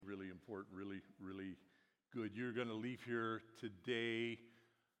support really, really good. You're going to leave here today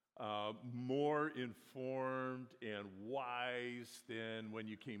more informed and wise than when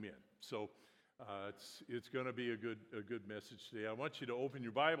you came in. So it's going to be a good message today. I want you to open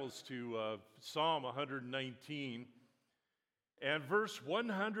your Bibles to Psalm 119 and verse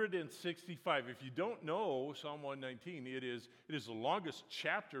 165. If you don't know Psalm 119, it is the longest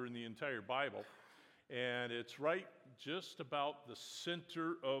chapter in the entire Bible, and it's right just about the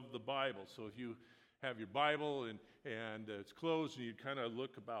center of the Bible. So if you have your Bible and it's closed and you kind of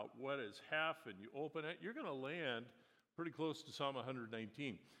look about what is half and you open it, you're going to land pretty close to Psalm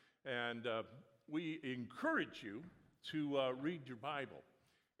 119. And we encourage you to read your Bible.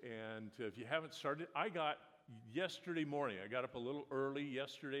 And if you haven't started, yesterday morning, I got up a little early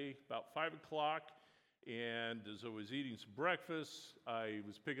yesterday, about 5 o'clock, and as I was eating some breakfast, I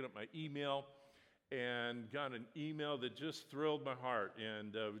was picking up my email and got an email that just thrilled my heart,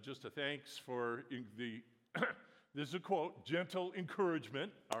 and just a thanks for the, this is a quote, gentle encouragement,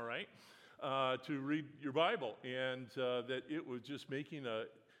 all right, to read your Bible, and that it was just making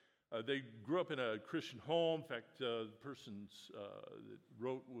they grew up in a Christian home. In fact, the person that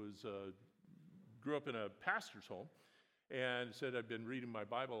wrote grew up in a pastor's home, and said, I've been reading my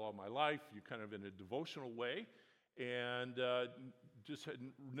Bible all my life, you kind of in a devotional way, and just had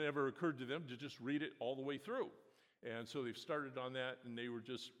never occurred to them to just read it all the way through. And so they've started on that, and they were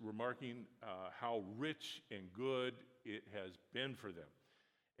just remarking how rich and good it has been for them.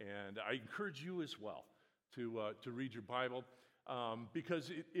 And I encourage you as well to read your Bible,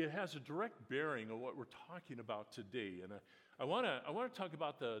 because it has a direct bearing on what we're talking about today. And I want to talk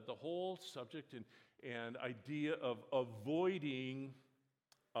about the whole subject and idea of avoiding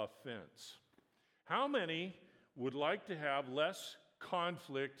offense. How many would like to have less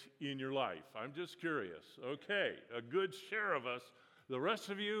conflict in your life? I'm just curious. Okay, a good share of us. The rest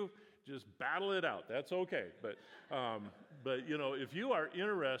of you, just battle it out. That's okay. But if you are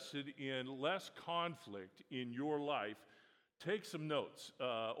interested in less conflict in your life, take some notes.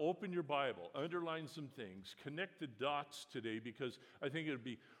 Open your Bible. Underline some things. Connect the dots today, because I think it would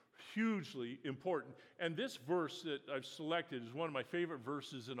be hugely important. And this verse that I've selected is one of my favorite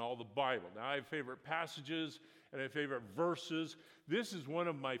verses in all the Bible. Now, I have favorite passages and I have favorite verses. This is one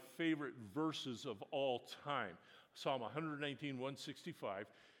of my favorite verses of all time. Psalm 119, 165.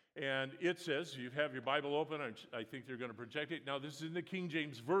 And it says, you have your Bible open, I think they're going to project it. Now, this is in the King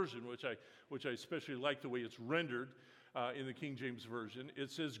James Version, which I especially like the way it's rendered in the King James Version.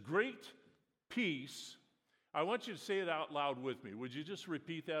 It says, great peace. I want you to say it out loud with me. Would you just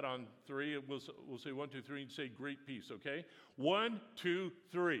repeat that on three? We'll say 1, 2, 3, and say great peace, okay? 1, 2,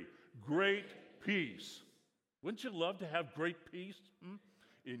 3. Great peace. Wouldn't you love to have great peace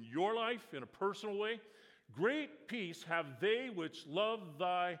in your life, in a personal way? Great peace have they which love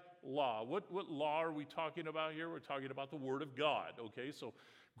thy law. What law are we talking about here? We're talking about the Word of God, okay? So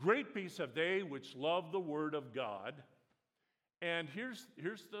great peace have they which love the Word of God. And here's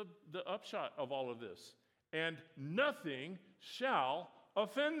the upshot of all of this. And nothing shall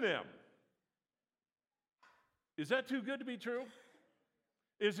offend them. Is that too good to be true?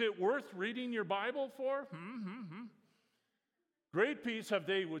 Is it worth reading your Bible for? Great peace have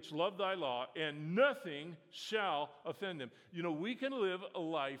they which love thy law, and nothing shall offend them. You know, we can live a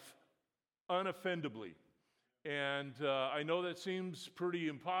life unoffendably. And I know that seems pretty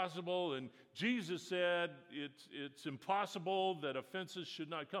impossible, and Jesus said it's impossible that offenses should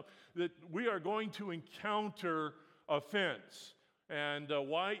not come, that we are going to encounter offense. And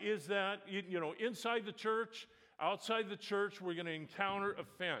why is that? Inside the church, outside the church, we're going to encounter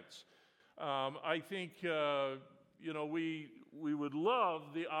offense. I think, we would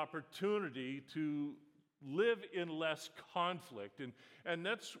love the opportunity to live in less conflict. And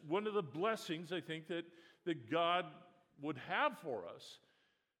that's one of the blessings, I think, that God would have for us,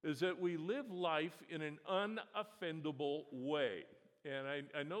 is that we live life in an unoffendable way. And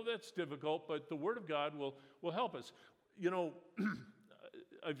I know that's difficult, but the Word of God will help us.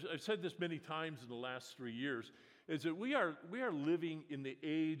 I've said this many times in the last 3 years, is that we are living in the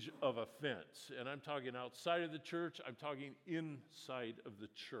age of offense. And I'm talking outside of the church, I'm talking inside of the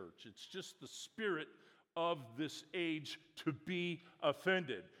church. It's just the spirit of this age to be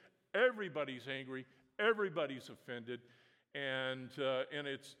offended. Everybody's angry. Everybody's offended, and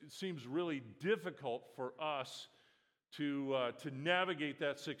it seems really difficult for us to navigate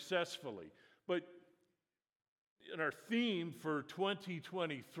that successfully. But in our theme for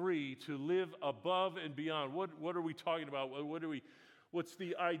 2023, to live above and beyond, what are we talking about? What's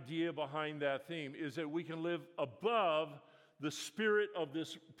the idea behind that theme? Is that we can live above the spirit of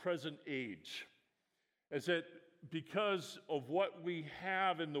this present age. Is that because of what we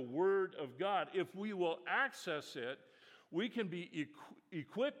have in the Word of God, if we will access it, we can be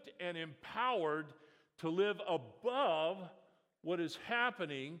equipped and empowered to live above what is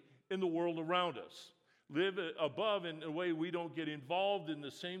happening in the world around us. Live above in a way we don't get involved in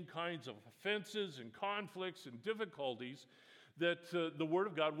the same kinds of offenses and conflicts and difficulties that the Word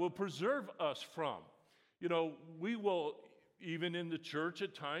of God will preserve us from. You know, we will, even in the church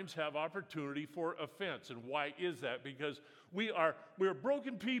at times, have opportunity for offense. And why is that? Because we're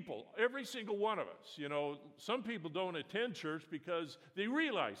broken people, every single one of us. You know, some people don't attend church because they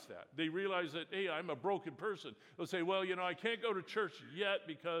realize that. They realize that, hey, I'm a broken person. They'll say, well, you know, I can't go to church yet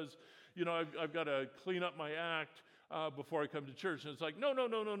because, you know, I've got to clean up my act before I come to church. And it's like,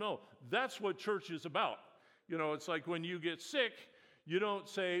 no. That's what church is about. You know, it's like when you get sick, you don't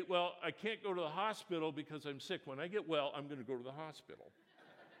say, well, I can't go to the hospital because I'm sick. When I get well, I'm going to go to the hospital.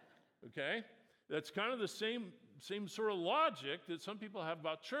 Okay? That's kind of the same sort of logic that some people have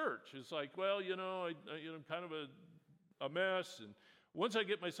about church. It's like, well, you know, I'm kind of a mess, and once I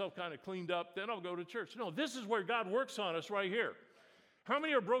get myself kind of cleaned up, then I'll go to church. No, this is where God works on us right here. How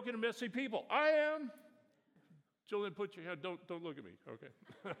many are broken and messy people? I am. Jillian, put your hand. Don't look at me. Okay.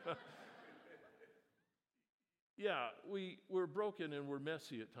 Yeah, we're broken and we're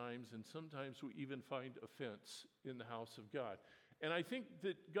messy at times, and sometimes we even find offense in the house of God. And I think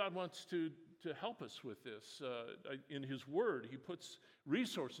that God wants to help us with this. In His Word, He puts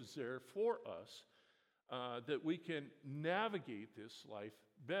resources there for us that we can navigate this life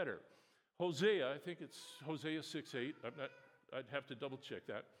better. Hosea, I think it's Hosea 6:8. I'd have to double check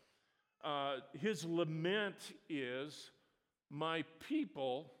that. His lament is, my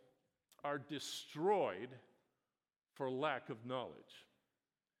people are destroyed for lack of knowledge.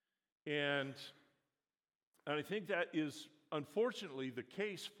 And I think that is unfortunately the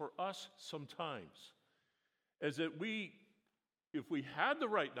case for us sometimes. As that if we had the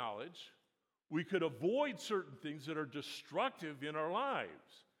right knowledge, we could avoid certain things that are destructive in our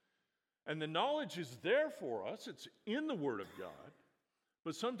lives. And the knowledge is there for us, it's in the Word of God,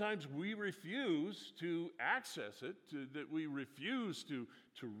 but sometimes we refuse to access it, that we refuse to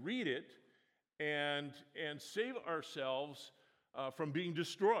read it, and save ourselves from being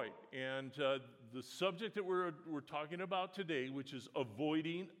destroyed. And the subject that we're talking about today, which is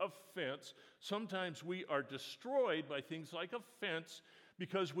avoiding offense, sometimes we are destroyed by things like offense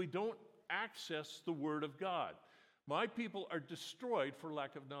because we don't access the Word of God. My people are destroyed for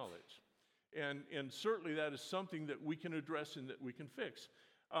lack of knowledge. And certainly that is something that we can address and that we can fix.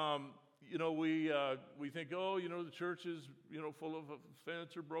 You know, we think, oh, you know, the church is, you know, full of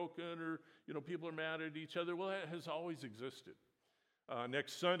offense or broken, or, you know, people are mad at each other. Well, that has always existed.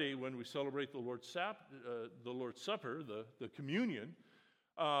 Next Sunday, when we celebrate the Lord's Supper, the communion,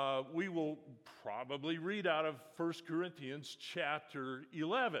 we will probably read out of 1 Corinthians chapter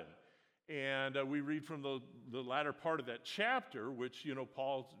 11. And we read from the latter part of that chapter, which, you know,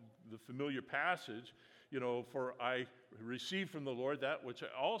 Paul's, the familiar passage, you know, for I received from the Lord that which I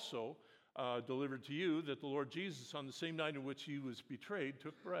also delivered to you, that the Lord Jesus, on the same night in which He was betrayed,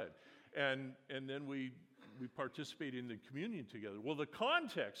 took bread. And then we participate in the communion together. Well, the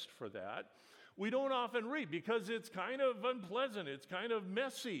context for that, we don't often read because it's kind of unpleasant. It's kind of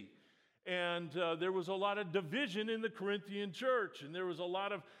messy. And there was a lot of division in the Corinthian church, and there was a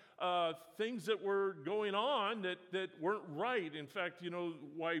lot of things that were going on that weren't right. In fact, you know,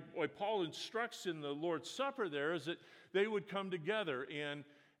 why Paul instructs in the Lord's Supper there is that they would come together and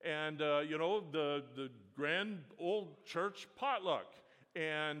you know, the grand old church potluck.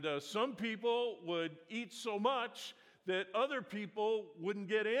 And some people would eat so much that other people wouldn't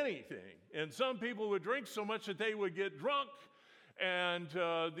get anything. And some people would drink so much that they would get drunk, and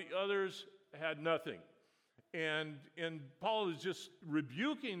the others had nothing. And Paul is just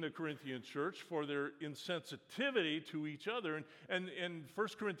rebuking the Corinthian church for their insensitivity to each other. And in 1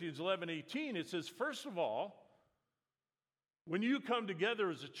 Corinthians 11:18, it says, first of all, when you come together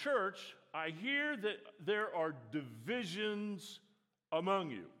as a church, I hear that there are divisions among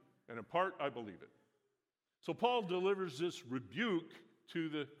you. And in part, I believe it. So Paul delivers this rebuke to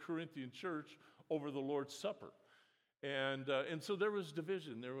the Corinthian church over the Lord's Supper. And so there was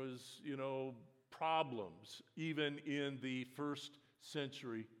division. There was, you know, problems, even in the first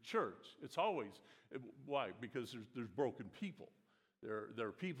century church. It's always, why? Because there's broken people. There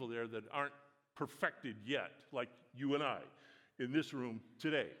are people there that aren't perfected yet, like you and I in this room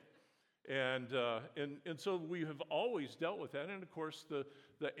today. And so we have always dealt with that. And of course, the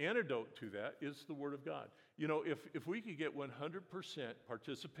antidote to that is the Word of God. You know, if we could get 100%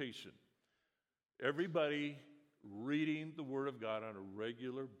 participation, everybody reading the Word of God on a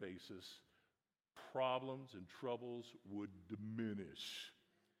regular basis, problems and troubles would diminish.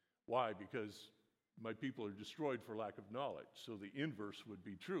 Why? Because my people are destroyed for lack of knowledge. So the inverse would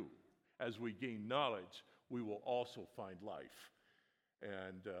be true. As we gain knowledge, we will also find life.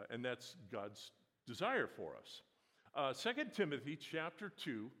 And that's God's desire for us. 2 Timothy chapter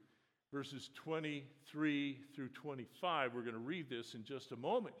 2, verses 23 through 25. We're going to read this in just a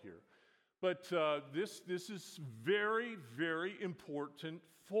moment here. But this is very, very important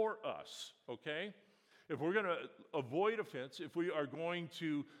for us, okay? If we're going to avoid offense, if we are going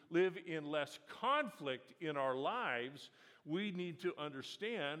to live in less conflict in our lives, we need to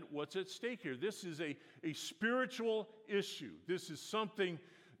understand what's at stake here. This is a spiritual issue. This is something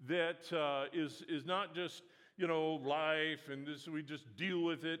that is not just, life and we just deal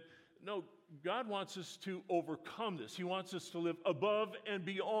with it. No, God wants us to overcome this. He wants us to live above and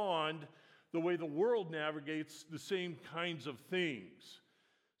beyond the way the world navigates the same kinds of things.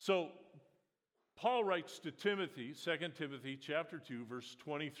 So, Paul writes to Timothy, 2 Timothy chapter 2, verse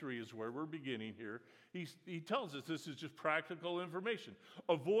 23 is where we're beginning here. He tells us this is just practical information.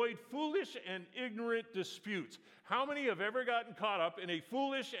 Avoid foolish and ignorant disputes. How many have ever gotten caught up in a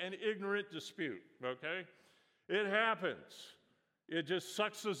foolish and ignorant dispute? Okay? It happens. It just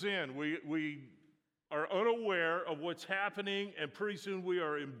sucks us in. We are unaware of what's happening, and pretty soon we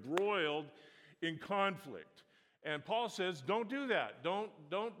are embroiled in conflict. And Paul says, don't do that.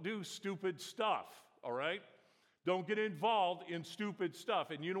 Don't do stupid stuff, all right? Don't get involved in stupid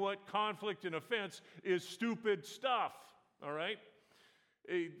stuff. And you know what? Conflict and offense is stupid stuff, all right?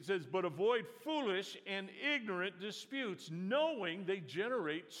 He says, but avoid foolish and ignorant disputes, knowing they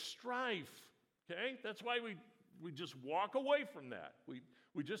generate strife, okay? That's why we just walk away from that.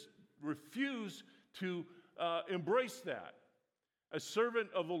 We just refuse to embrace that. A servant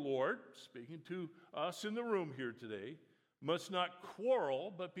of the Lord, speaking to us in the room here today, must not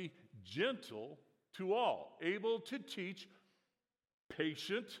quarrel, but be gentle to all, able to teach,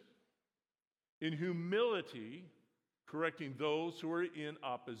 patient, in humility, correcting those who are in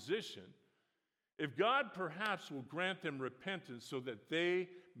opposition, if God perhaps will grant them repentance so that they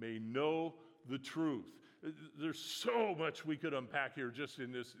may know the truth. There's so much we could unpack here just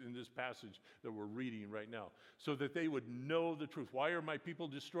in this passage that we're reading right now, so that they would know the truth. Why are my people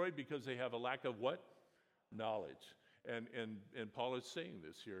destroyed? Because they have a lack of what? Knowledge. And Paul is saying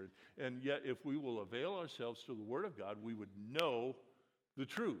this here. And yet, if we will avail ourselves to the Word of God, we would know the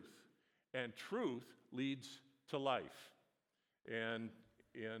truth. And truth leads to life. And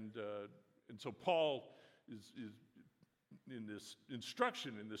so Paul is in this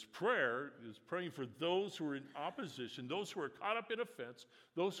instruction, in this prayer, is praying for those who are in opposition, those who are caught up in offense,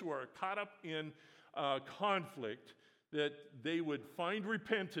 those who are caught up in conflict, that they would find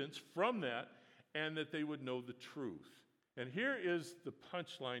repentance from that and that they would know the truth. And here is the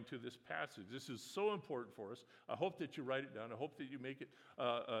punchline to this passage. This is so important for us. I hope that you write it down. I hope that you make it,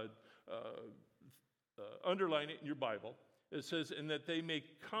 underline it in your Bible. It says, and that they may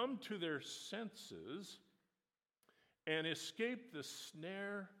come to their senses and escape the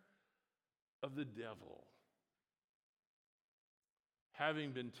snare of the devil,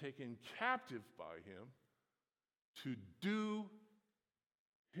 having been taken captive by him to do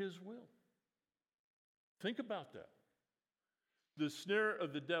his will. Think about that. The snare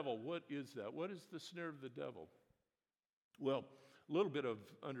of the devil, what is that? What is the snare of the devil? Well, a little bit of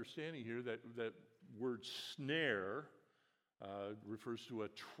understanding here that word snare refers to a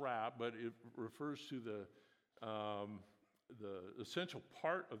trap, but it refers to the essential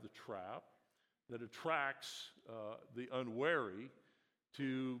part of the trap that attracts the unwary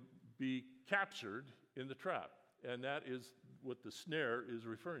to be captured in the trap. And that is what the snare is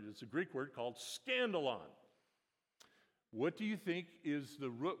referring to. It's a Greek word called scandalon. What do you think is the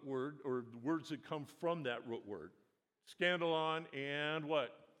root word, or the words that come from that root word? Scandalon and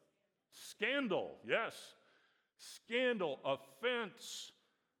what? Scandal, yes. Scandal, offense,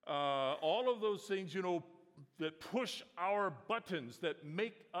 all of those things, that push our buttons, that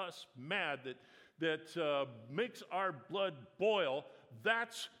make us mad, that makes our blood boil.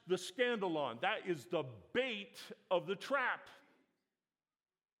 That's the scandalon. That is the bait of the trap.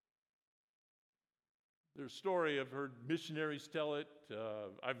 There's a story, I've heard missionaries tell it.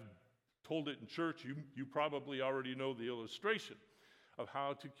 I've told it in church. You probably already know the illustration of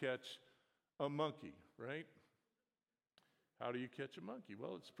how to catch a monkey, right? How do you catch a monkey?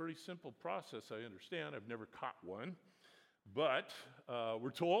 Well, it's a pretty simple process, I understand. I've never caught one. But we're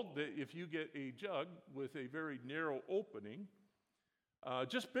told that if you get a jug with a very narrow opening,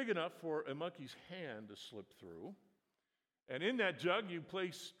 just big enough for a monkey's hand to slip through, and in that jug you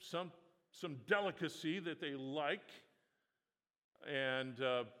place some delicacy that they like, and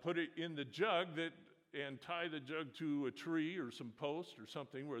put it in the jug that and tie the jug to a tree or some post or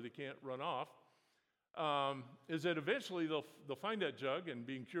something where they can't run off, is that eventually they'll find that jug, and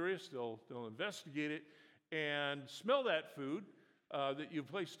being curious, they'll investigate it and smell that food that you've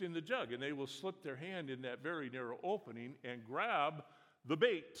placed in the jug, and they will slip their hand in that very narrow opening and grab the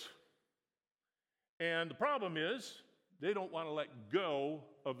bait. And the problem is they don't want to let go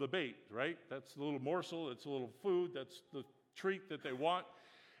of the bait, right? That's the little morsel, that's a little food, that's the treat that they want.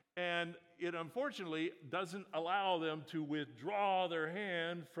 And it unfortunately doesn't allow them to withdraw their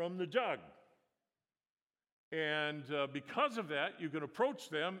hand from the jug. And because of that, you can approach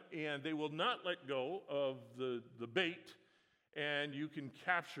them and they will not let go of the bait, and you can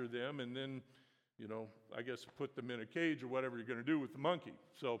capture them and then, I guess put them in a cage or whatever you're going to do with the monkey.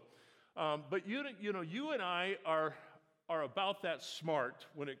 So, but you and I are about that smart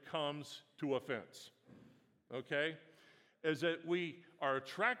when it comes to offense, okay? Is that we are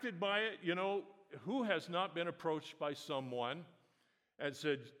attracted by it. Who has not been approached by someone and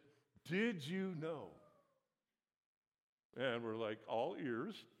said, "Did you know?" And we're like, all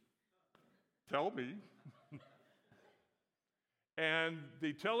ears. Tell me. And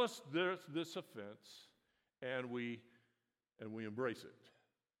they tell us there's this offense, and we embrace it.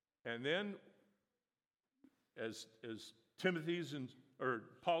 And then, as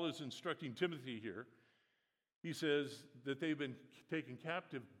Paul is instructing Timothy here, he says that they've been taken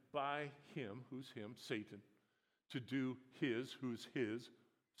captive by him, who's him, Satan, to do who's his,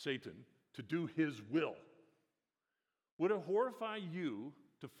 Satan, to do his will. Would it horrify you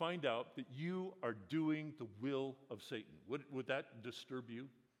to find out that you are doing the will of Satan? Would that disturb you?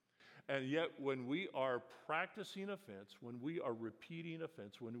 And yet, when we are practicing offense, when we are repeating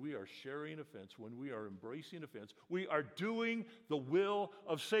offense, when we are sharing offense, when we are embracing offense, we are doing the will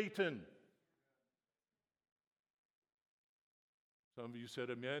of Satan. Some of you said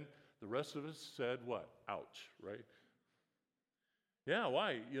amen. The rest of us said what? Ouch, right? Yeah,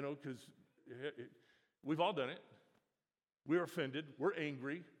 why? Because we've all done it. We're offended, we're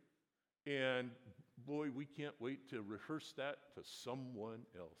angry, and boy, we can't wait to rehearse that to someone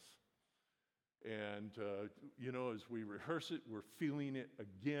else. And, as we rehearse it, we're feeling it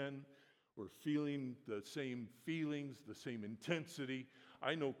again. We're feeling the same feelings, the same intensity.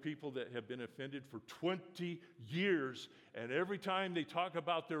 I know people that have been offended for 20 years, and every time they talk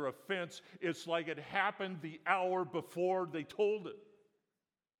about their offense, it's like it happened the hour before they told it.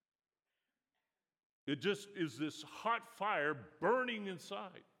 It just is this hot fire burning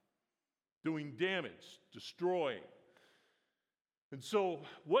inside, doing damage, destroying. And so,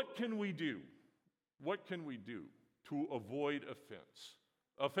 what can we do? What can we do to avoid offense?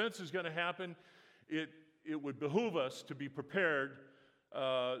 Offense is going to happen. It would behoove us to be prepared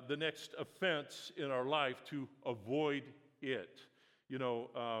the next offense in our life to avoid it.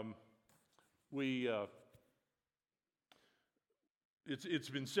 It's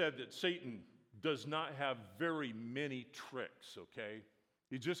been said that Satan does not have very many tricks, okay?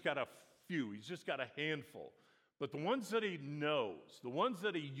 He's just got a few. He's just got a handful. But the ones that he knows, the ones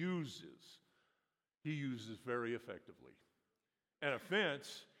that he uses very effectively. And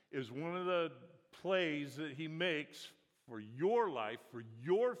offense is one of the plays that he makes for your life, for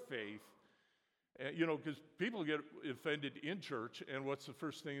your faith. Because people get offended in church, and what's the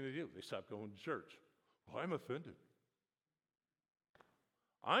first thing they do? They stop going to church. Well, I'm offended.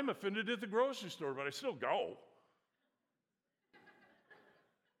 I'm offended at the grocery store, but I still go.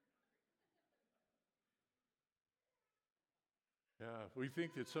 Yeah, we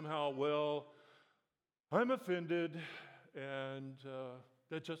think that somehow, I'm offended, and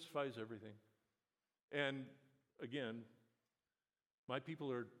that justifies everything. And again, my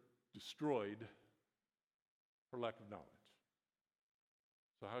people are destroyed for lack of knowledge.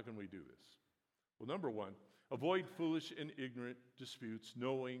 So how can we do this? Well, number one, avoid foolish and ignorant disputes,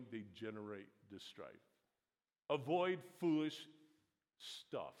 knowing they generate strife. Avoid foolish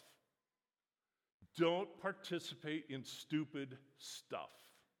stuff. Don't participate in stupid stuff.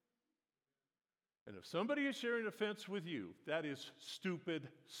 And if somebody is sharing offense with you, that is stupid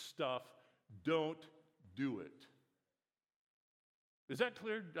stuff. Don't do it. Is that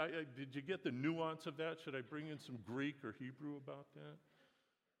clear? Did you get the nuance of that? Should I bring in some Greek or Hebrew about that?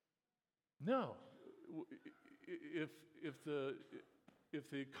 No. If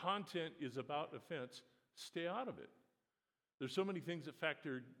the content is about offense, stay out of it. There's so many things that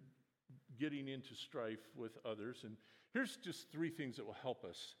factor getting into strife with others, and here's just 3 things that will help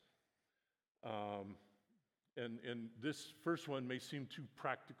us. And this first one may seem too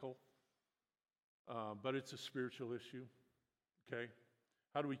practical, but it's a spiritual issue. Okay,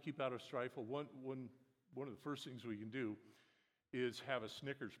 how do we keep out of strife? Well, one of the first things we can do is have a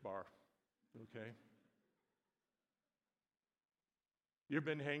Snickers bar. Okay. You ever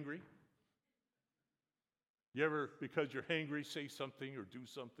been hangry? You ever, because you're hangry, say something or do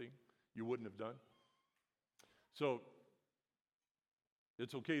something you wouldn't have done? So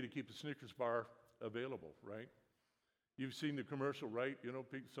it's okay to keep a Snickers bar available, right? You've seen the commercial, right? You know,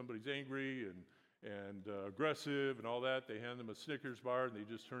 somebody's angry and aggressive and all that. They hand them a Snickers bar and they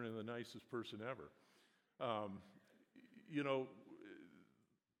just turn into the nicest person ever. You know,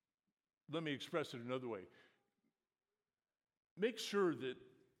 let me express it another way. Make sure that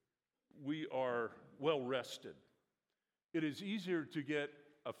we are well rested. It is easier to get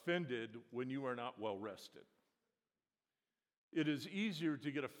offended when you are not well rested. It is easier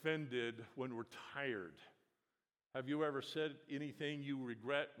to get offended when we're tired. Have you ever said anything you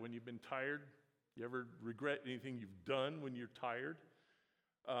regret when you've been tired? You ever regret anything you've done when you're tired?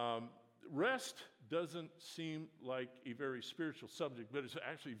 Rest doesn't seem like a very spiritual subject, but it's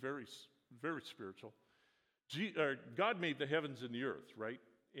actually very, very spiritual. God made the heavens and the earth, right?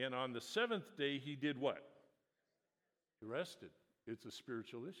 And on the seventh day, he did what? He rested. It's a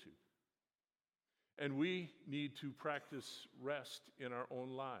spiritual issue. And we need to practice rest in our own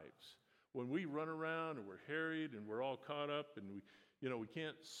lives. When we run around and we're harried and we're all caught up and we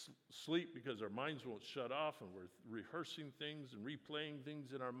can't sleep because our minds won't shut off and we're rehearsing things and replaying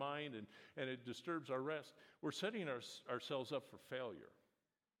things in our mind and it disturbs our rest, we're setting ourselves up for failure.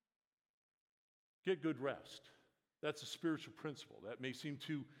 Get good rest. That's a spiritual principle. That may seem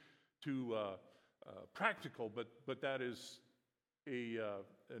too practical, but that is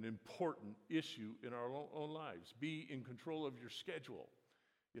an important issue in our own lives. Be in control of your schedule.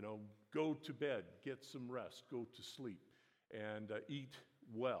 You know, go to bed, get some rest, go to sleep, and eat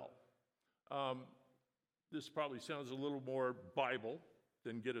well. This probably sounds a little more Bible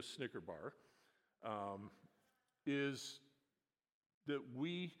than get a Snicker bar. Is that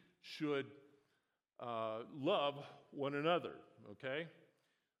we should love one another, okay?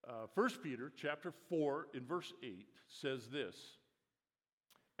 1 Peter chapter 4 in verse 8 says this,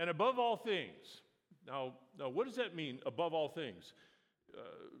 and above all things, now what does that mean, above all things?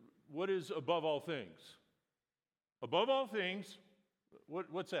 What is above all things? Above all things,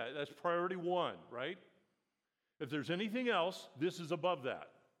 what's that? That's priority one, right? If there's anything else, this is above that.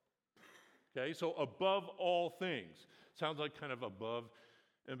 Okay, so above all things. Sounds like kind of above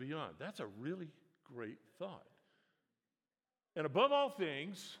and beyond. That's a really great thought. And above all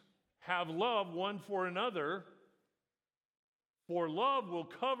things, have love one for another, for love will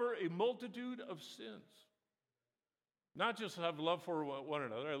cover a multitude of sins. Not just have love for one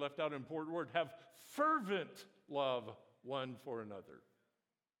another, I left out an important word, have fervent love one for another.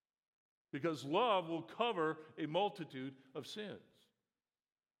 Because love will cover a multitude of sins.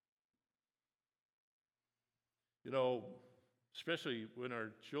 You know, especially when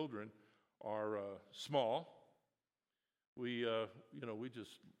our children are small, we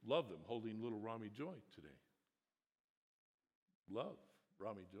just love them, holding little Rami Joy today. Love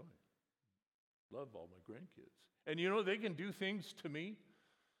Rami Joy. Love all my grandkids. And you know, they can do things to me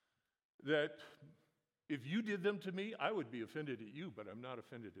that if you did them to me, I would be offended at you, but I'm not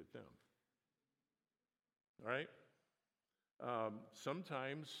offended at them. All right?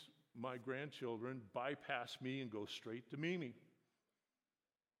 Sometimes my grandchildren bypass me and go straight to Mimi.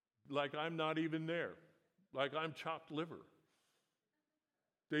 Like I'm not even there. Like I'm chopped liver.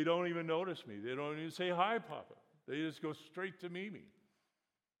 They don't even notice me. They don't even say, hi, Papa. They just go straight to Mimi.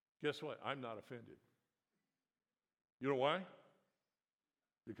 Guess what? I'm not offended. You know why?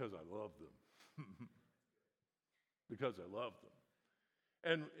 Because I love them. Because I love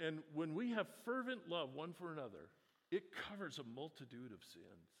them. And when we have fervent love one for another, it covers a multitude of sins.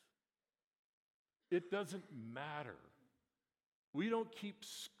 It doesn't matter. We don't keep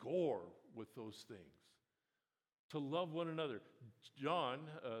score with those things. To love one another. John,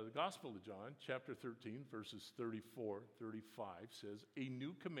 the Gospel of John, chapter 13, verses 34, 35 says, a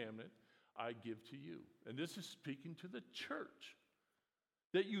new commandment I give to you. And this is speaking to the church.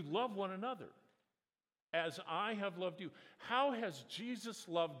 That you love one another as I have loved you. How has Jesus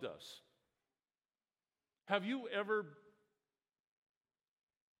loved us? Have you ever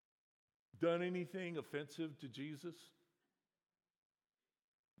done anything offensive to Jesus?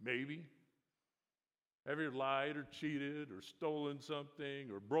 Maybe. Have you lied or cheated or stolen something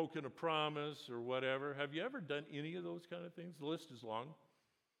or broken a promise or whatever? Have you ever done any of those kind of things? The list is long.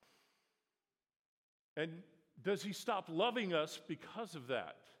 And does he stop loving us because of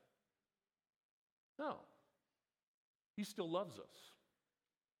that? No. He still loves us.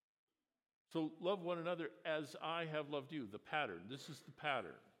 So love one another as I have loved you. The pattern. This is the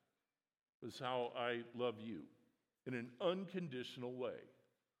pattern. This is how I love you. In an unconditional way.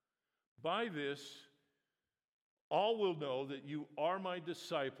 By this, All will know that you are my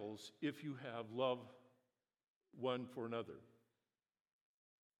disciples if you have love one for another.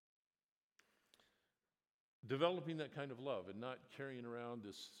 Developing that kind of love and not carrying around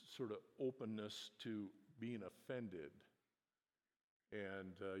this sort of openness to being offended.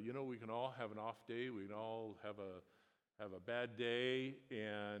 And, we can all have an off day. We can all have a bad day.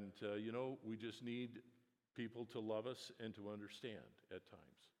 And, we just need people to love us and to understand at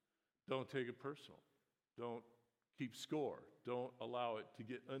times. Don't take it personal. Don't keep score. Don't allow it to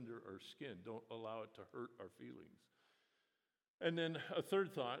get under our skin. Don't allow it to hurt our feelings. And then a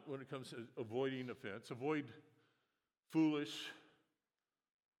third thought when it comes to avoiding offense, avoid foolish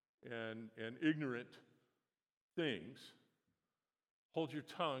and ignorant things. Hold your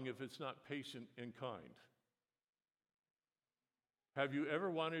tongue if it's not patient and kind. Have you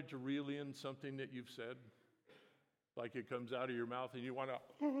ever wanted to reel in something that you've said? Like it comes out of your mouth and you want to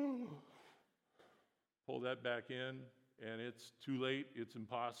pull that back in, and it's too late, it's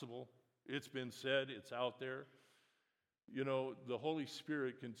impossible. It's been said, it's out there. The Holy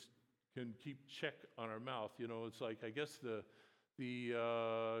Spirit can keep check on our mouth. It's like, I guess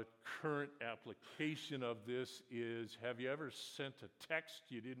the current application of this is, have you ever sent a text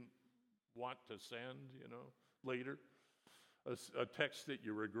you didn't want to send, later? A text that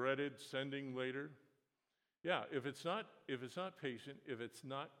you regretted sending later? Yeah, if it's not patient, if it's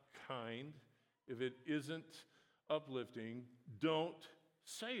not kind, if it isn't uplifting, don't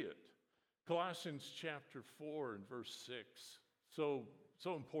say it. Colossians chapter 4 and verse 6. So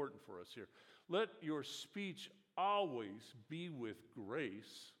important for us here. Let your speech always be with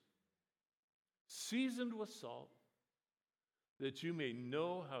grace, seasoned with salt, that you may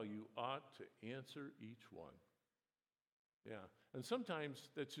know how you ought to answer each one. Yeah, and sometimes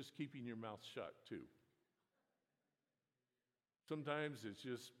that's just keeping your mouth shut too. Sometimes it's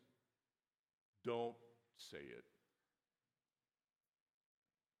just don't say it.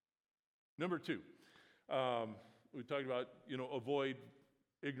 Number 2, we talked about, avoid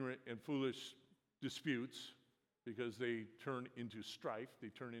ignorant and foolish disputes because they turn into strife, they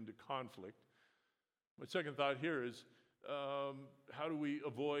turn into conflict. My second thought here is, how do we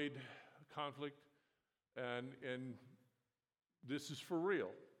avoid conflict? And this is for real,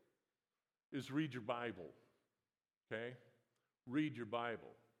 is read your Bible, okay? Read your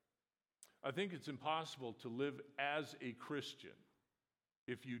Bible. I think it's impossible to live as a Christian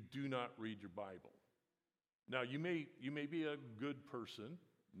if you do not read your Bible. Now, you may be a good person,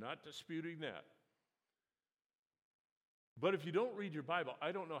 not disputing that. But if you don't read your Bible,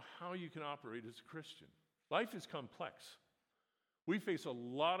 I don't know how you can operate as a Christian. Life is complex. We face a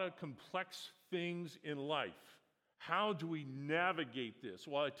lot of complex things in life. How do we navigate this?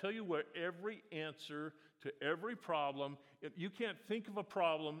 Well, I tell you where every answer to every problem, you can't think of a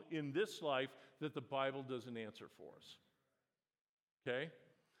problem in this life that the Bible doesn't answer for us. Okay?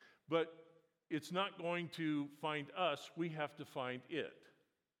 But it's not going to find us, we have to find it.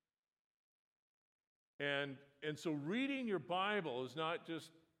 And so reading your Bible is not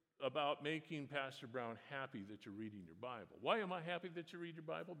just about making Pastor Brown happy that you're reading your Bible. Why am I happy that you read your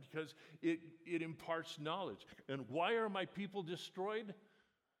Bible? Because it imparts knowledge. And why are my people destroyed?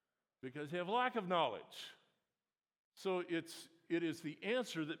 Because they have lack of knowledge. So it is the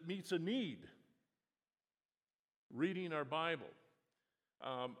answer that meets a need. Reading our Bible.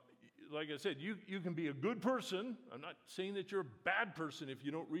 Like I said, you can be a good person. I'm not saying that you're a bad person if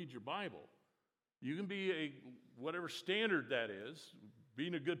you don't read your Bible. You can be a whatever standard that is,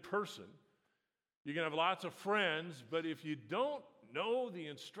 being a good person. You can have lots of friends, but if you don't know the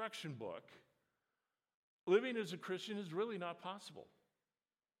instruction book, living as a Christian is really not possible.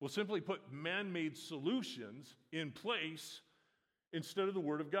 We'll simply put man-made solutions in place instead of the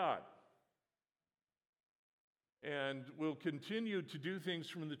Word of God. And we'll continue to do things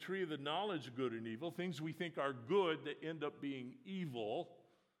from the tree of the knowledge of good and evil, things we think are good that end up being evil,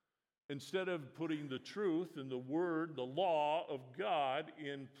 instead of putting the truth and the word, the law of God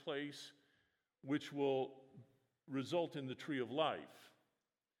in place, which will result in the tree of life.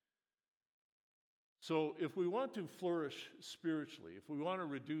 So if we want to flourish spiritually, if we want to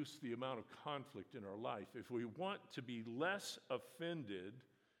reduce the amount of conflict in our life, if we want to be less offended,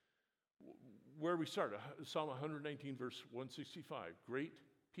 where we start, Psalm 119, verse 165, great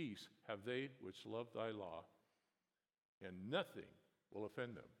peace have they which love thy law, and nothing will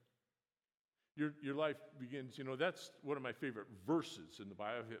offend them. Your life begins, that's one of my favorite verses in the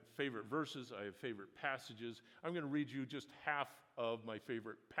Bible. I have favorite verses, I have favorite passages. I'm going to read you just half of my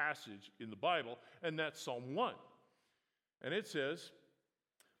favorite passage in the Bible, and that's Psalm 1. And it says,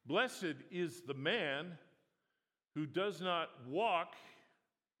 "Blessed is the man who does not walk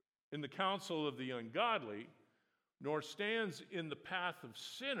in the counsel of the ungodly, nor stands in the path of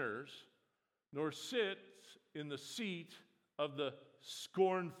sinners, nor sits in the seat of the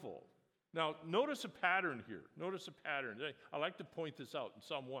scornful. Now, notice a pattern here. Notice a pattern. I like to point this out in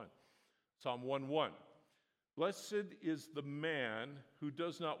Psalm 1. Psalm 1:1. Blessed is the man who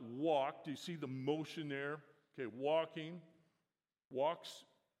does not walk. Do you see the motion there? Okay, walks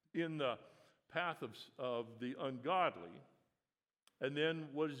in the path of the ungodly. And then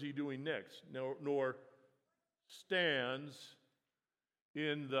what is he doing next? Nor stands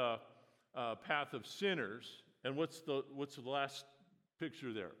in the path of sinners. And what's the last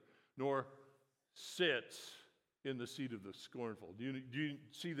picture there? Nor sits in the seat of the scornful. Do you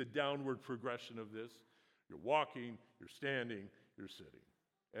see the downward progression of this? You're walking, you're standing, you're sitting.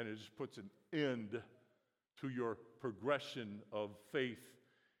 And it just puts an end to your progression of faith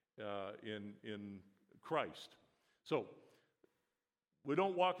in Christ. So, we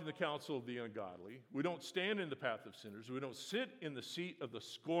don't walk in the counsel of the ungodly. We don't stand in the path of sinners. We don't sit in the seat of the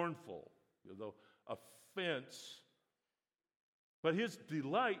scornful, the offense. But his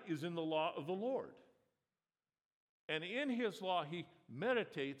delight is in the law of the Lord. And in his law, he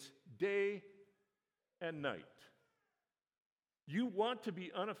meditates day and night. You want to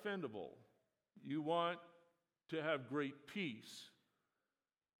be unoffendable. You want to have great peace.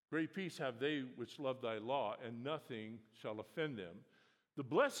 Great peace have they which love thy law, and nothing shall offend them. The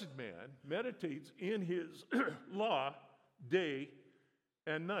blessed man meditates in his law day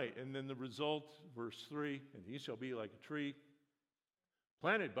and night. And then the result, verse 3, and he shall be like a tree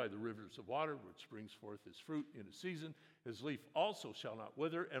planted by the rivers of water, which brings forth his fruit in a season. His leaf also shall not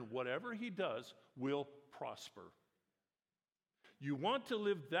wither, and whatever he does will prosper. You want to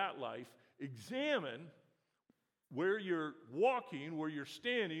live that life, examine where you're walking, where you're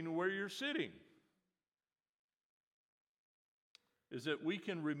standing, and where you're sitting. Is that we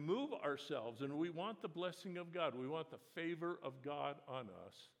can remove ourselves, and we want the blessing of God. We want the favor of God on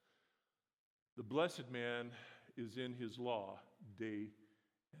us. The blessed man is in his law day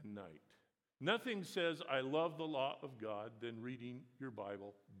and night. Nothing says, I love the law of God, than reading your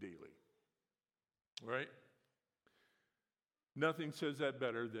Bible daily. Right? Nothing says that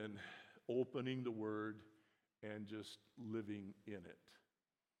better than opening the Word and just living in it.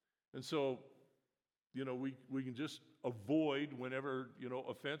 And so, we can just avoid whenever,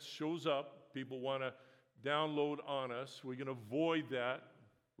 offense shows up. People want to download on us. We can avoid that.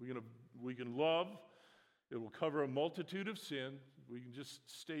 We can love. It will cover a multitude of sin. We can just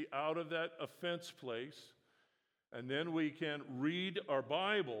stay out of that offense place. And then we can read our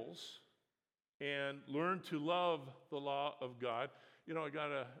Bibles and learn to love the law of God. I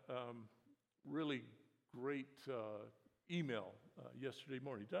got a really great email yesterday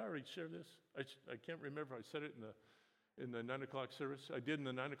morning. Did I already share this? I can't remember if I said it in the 9 o'clock service. I did in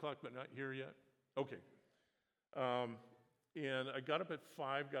the 9 o'clock, but not here yet. Okay. And I got up at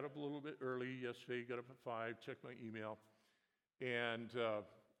 5, got up a little bit early yesterday, got up at 5, checked my email, and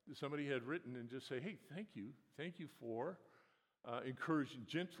somebody had written and just say, hey, thank you for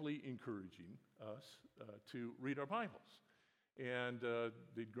gently encouraging us to read our Bibles. And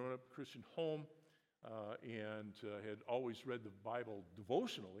they'd grown up Christian home, and had always read the Bible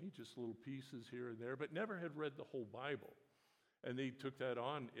devotionally, just little pieces here and there, but never had read the whole Bible. And they took that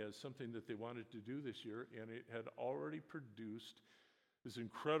on as something that they wanted to do this year, and it had already produced this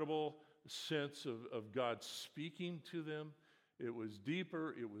incredible sense of God speaking to them. It was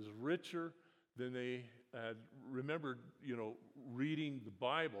deeper, it was richer than they had remembered, reading the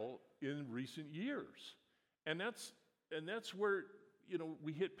Bible in recent years. And that's where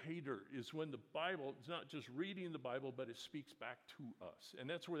we hit pay dirt, is when the Bible is not just reading the Bible, but it speaks back to us. And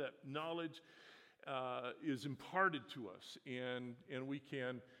that's where that knowledge is imparted to us, and we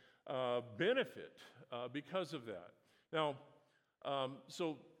can benefit because of that. Now,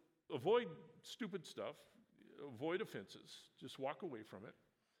 so avoid stupid stuff, avoid offenses, just walk away from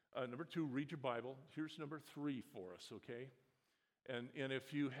it. Number 2, read your Bible. Here's number 3 for us, okay? And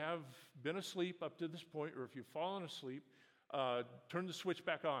if you have been asleep up to this point, or if you've fallen asleep, turn the switch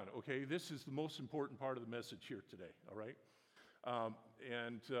back on, okay? This is the most important part of the message here today, all right?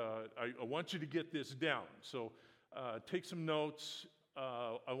 I want you to get this down. So take some notes.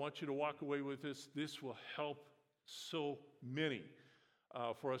 I want you to walk away with this. This will help so many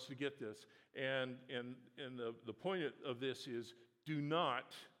for us to get this. And the point of this is, do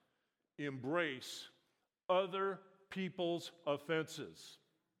not embrace other people's offenses,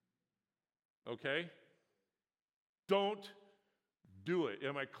 okay? Don't do it.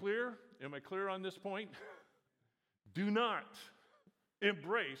 Am I clear? Am I clear on this point? Do not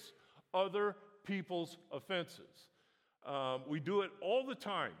embrace other people's offenses. We do it all the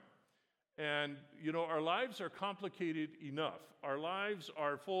time. And, our lives are complicated enough. Our lives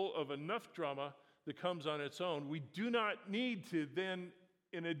are full of enough drama that comes on its own. We do not need to then,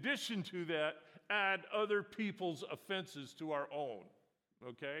 in addition to that, add other people's offenses to our own,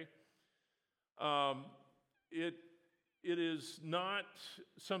 okay? It is not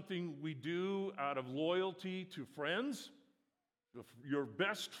something we do out of loyalty to friends. If your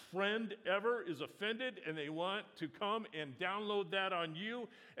best friend ever is offended and they want to come and download that on you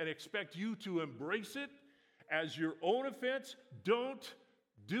and expect you to embrace it as your own offense, don't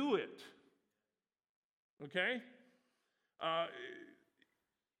do it. Okay?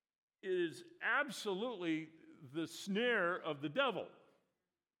 It is absolutely the snare of the devil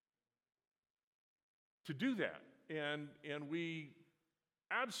to do that. And we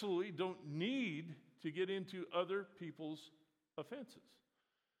absolutely don't need to get into other people's offenses.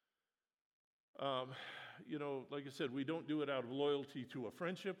 Like I said, we don't do it out of loyalty to a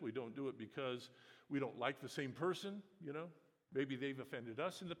friendship. We don't do it because we don't like the same person, Maybe they've offended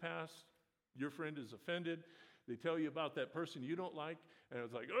us in the past. Your friend is offended. They tell you about that person you don't like, and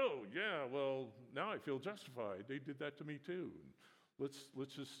it's like, oh, yeah, well, now I feel justified. They did that to me too. Let's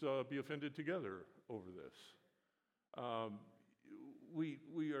just be offended together over this.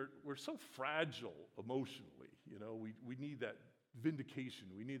 We're so fragile emotionally, We need that vindication.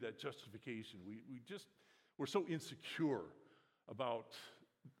 We need that justification. We're so insecure about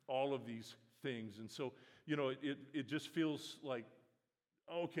all of these things, and so it just feels like,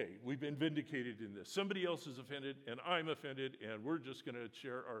 okay, we've been vindicated in this. Somebody else is offended, and I'm offended, and we're just going to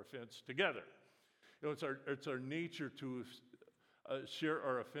share our offense together. It's our nature to share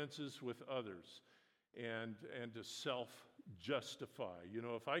our offenses with others, and to self-justify.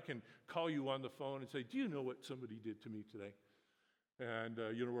 If I can call you on the phone and say, do you know what somebody did to me today? And,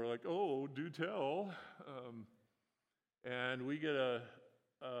 we're like, oh, do tell. And we get a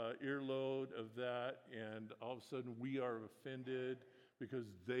earload of that, and all of a sudden we are offended because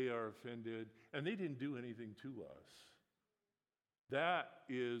they are offended, and they didn't do anything to us. That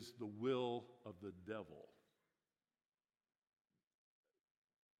is the will of the devil.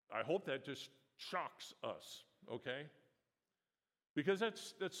 I hope that just shocks us, okay? Because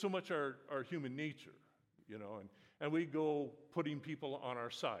that's so much our human nature, and we go putting people on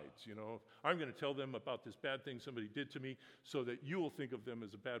our sides, I'm going to tell them about this bad thing somebody did to me so that you will think of them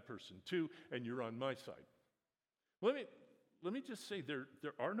as a bad person too, and you're on my side. Let me just say, there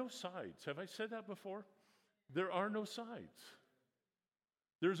are no sides. Have I said that before? There are no sides.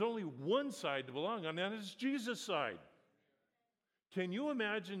 There's only one side to belong on, and that is Jesus' side. Can you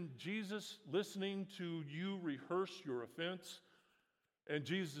imagine Jesus listening to you rehearse your offense? And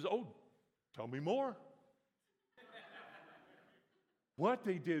Jesus says, oh, tell me more. What?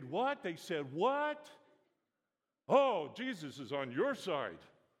 They did what? They said what? Oh, Jesus is on your side.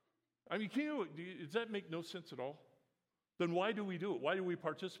 I mean, does that make no sense at all? Then why do we do it? Why do we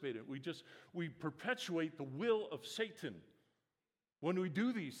participate in it? We perpetuate the will of Satan when we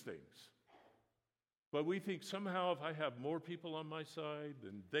do these things. But we think somehow if I have more people on my side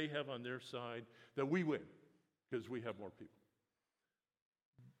than they have on their side, that we win because we have more people.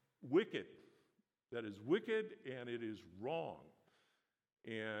 Wicked. That is wicked, and it is wrong.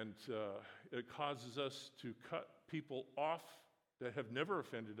 And it causes us to cut people off that have never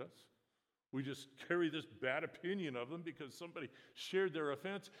offended us. We just carry this bad opinion of them because somebody shared their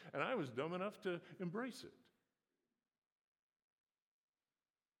offense, and I was dumb enough to embrace it.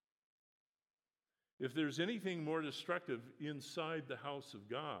 If there's anything more destructive inside the house of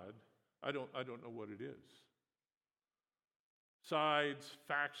God, I don't know what it is. Sides,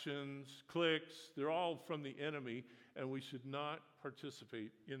 factions, cliques, they're all from the enemy, and we should not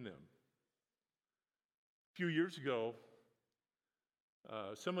participate in them. A few years ago,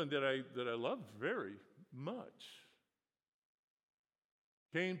 someone that I love very much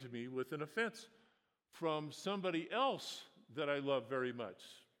came to me with an offense from somebody else that I love very much.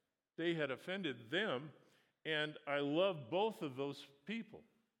 They had offended them, and I love both of those people.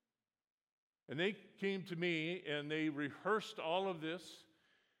 And they came to me, and they rehearsed all of this,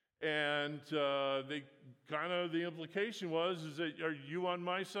 and the implication was, is that, are you on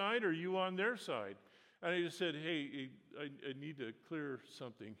my side, or are you on their side? And I just said, hey, I need to clear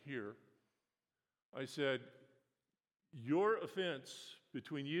something here. I said, your offense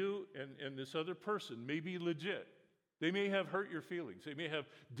between you and this other person may be legit. They may have hurt your feelings. They may have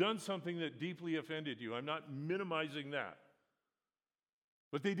done something that deeply offended you. I'm not minimizing that.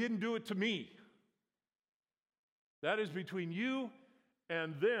 But they didn't do it to me. That is between you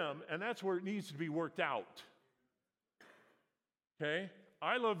and them, and that's where it needs to be worked out. Okay?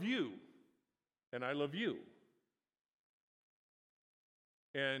 I love you, and I love you.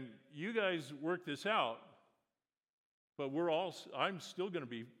 And you guys work this out, but I'm still going to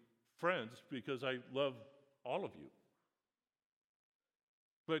be friends because I love all of you.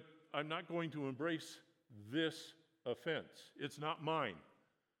 But I'm not going to embrace this offense. It's not mine.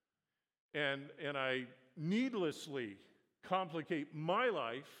 And I needlessly complicate my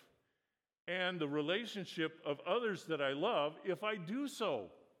life and the relationship of others that I love if I do so.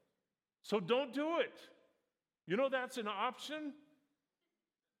 So don't do it. You know that's an option?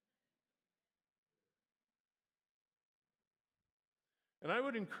 And I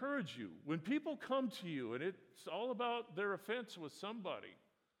would encourage you, when people come to you and it's all about their offense with somebody,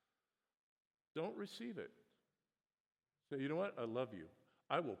 don't receive it. Say, you know what? I love you.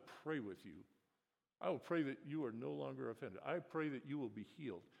 I will pray with you. I will pray that you are no longer offended. I pray that you will be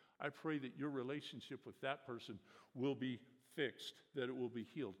healed. I pray that your relationship with that person will be fixed, that it will be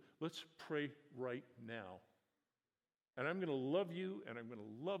healed. Let's pray right now. And I'm going to love you, and I'm going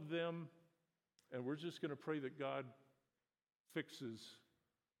to love them, and we're just going to pray that God fixes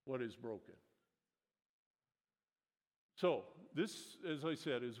what is broken. So, this, as I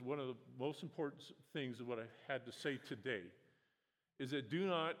said, is one of the most important things of what I had to say today, is that do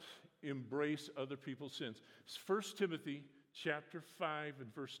not embrace other people's sins. It's 1 Timothy chapter 5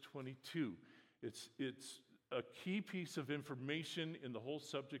 and verse 22. It's a key piece of information in the whole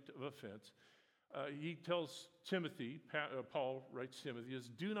subject of offense. He tells Timothy, Paul writes Timothy, is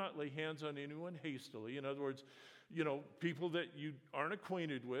do not lay hands on anyone hastily. In other words, people that you aren't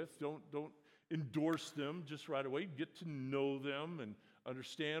acquainted with, don't endorse them just right away. Get to know them and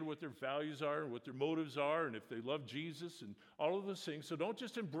understand what their values are and what their motives are and if they love Jesus and all of those things. So don't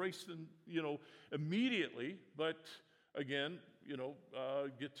just embrace them, immediately, but again,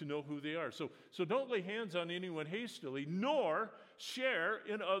 get to know who they are. So don't lay hands on anyone hastily, nor share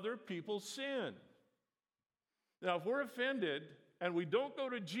in other people's sin. Now, if we're offended and we don't go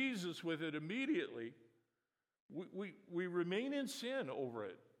to Jesus with it immediately, we remain in sin over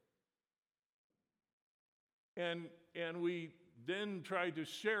it. And we then try to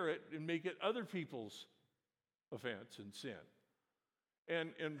share it and make it other people's offense and sin.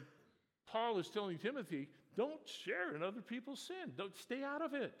 And Paul is telling Timothy, don't share in other people's sin. Don't stay out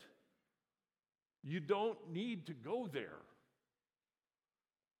of it. You don't need to go there.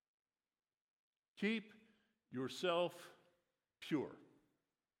 Keep yourself pure.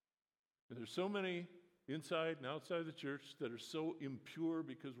 And there's so many inside and outside the church that are so impure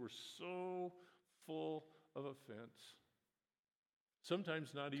because we're so full of offense.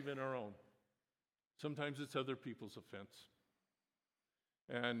 Sometimes not even our own. Sometimes it's other people's offense.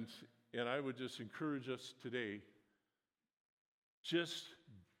 And I would just encourage us today, just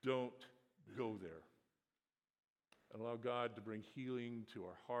don't go there. Allow God to bring healing to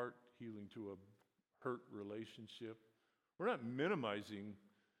our heart, healing to a hurt relationship. We're not minimizing,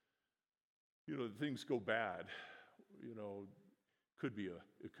 things go bad. It could be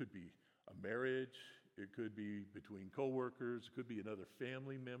a marriage. It could be between coworkers. It could be another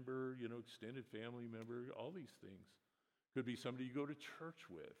family member, extended family member, all these things. It could be somebody you go to church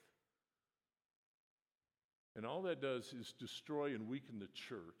with. And all that does is destroy and weaken the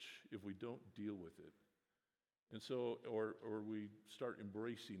church if we don't deal with it. And so, or we start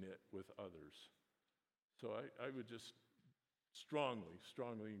embracing it with others. So I would just strongly,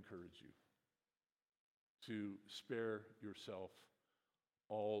 strongly encourage you to spare yourself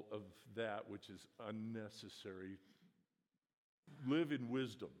all of that which is unnecessary. Live in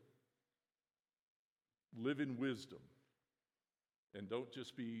wisdom. Live in wisdom. And don't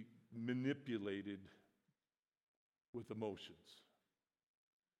just be manipulated with emotions.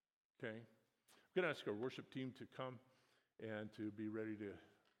 Okay? I'm going to ask our worship team to come and to be ready to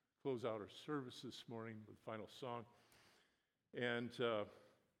close out our service this morning with the final song. And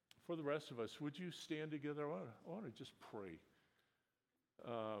for the rest of us, would you stand together? I want to just pray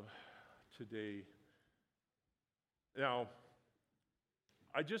today. Now,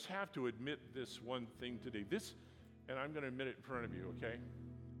 I just have to admit this one thing today. And I'm going to admit it in front of you, okay?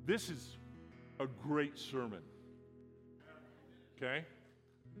 This is a great sermon. Okay?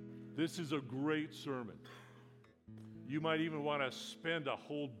 This is a great sermon. You might even want to spend a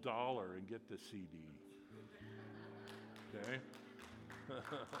whole $1 and get the CD. Okay?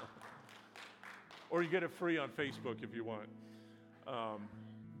 Or you get it free on Facebook if you want.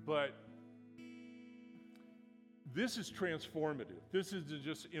 But this is transformative. This isn't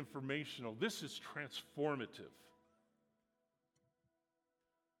just informational. This is transformative.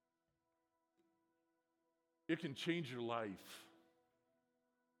 It can change your life.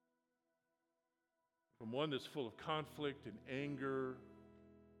 From one that's full of conflict and anger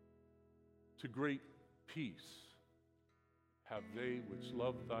to great peace, have they which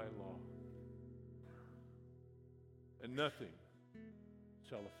love thy law, and nothing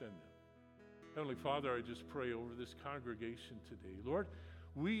shall offend them. Heavenly Father, I just pray over this congregation today. Lord,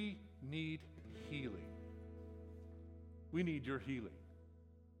 we need healing. We need your healing.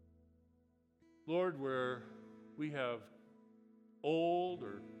 Lord, where we have old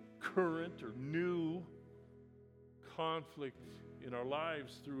or current or new conflict in our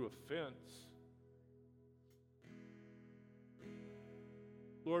lives through offense,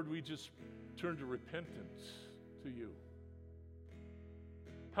 Lord, we just turn to repentance to you.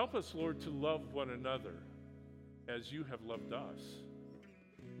 Help us, Lord, to love one another as you have loved us.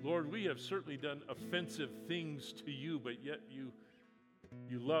 Lord, we have certainly done offensive things to you, but yet you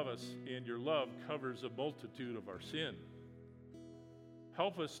love us, and your love covers a multitude of our sin.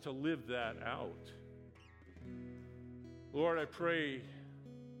 Help us to live that out. Lord, I pray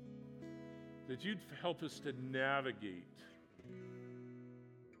that you'd help us to navigate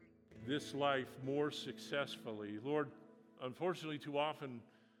this life more successfully. Lord, unfortunately, too often,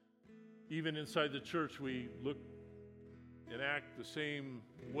 even inside the church, we look and act the same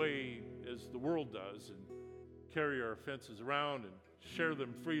way as the world does and carry our offenses around and share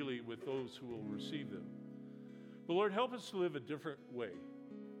them freely with those who will receive them. But Lord, help us to live a different way.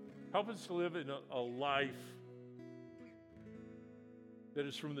 Help us to live in a life that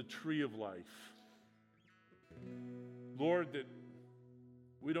is from the tree of life. Lord, that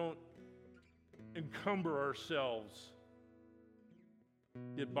we don't encumber ourselves,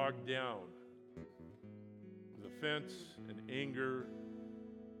 get bogged down with offense and anger,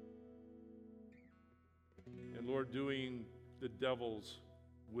 and Lord, doing the devil's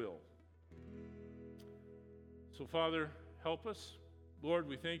will. So Father, help us. Lord,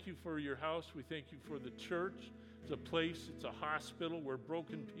 we thank you for your house. We thank you for the church. It's a place, it's a hospital where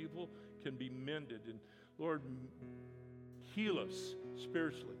broken people can be mended. And Lord, heal us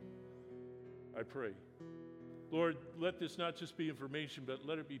spiritually, I pray. Lord, let this not just be information, but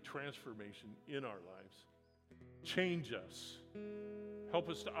let it be transformation in our lives. Change us. Help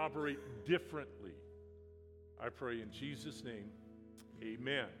us to operate differently. I pray in Jesus' name,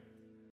 amen.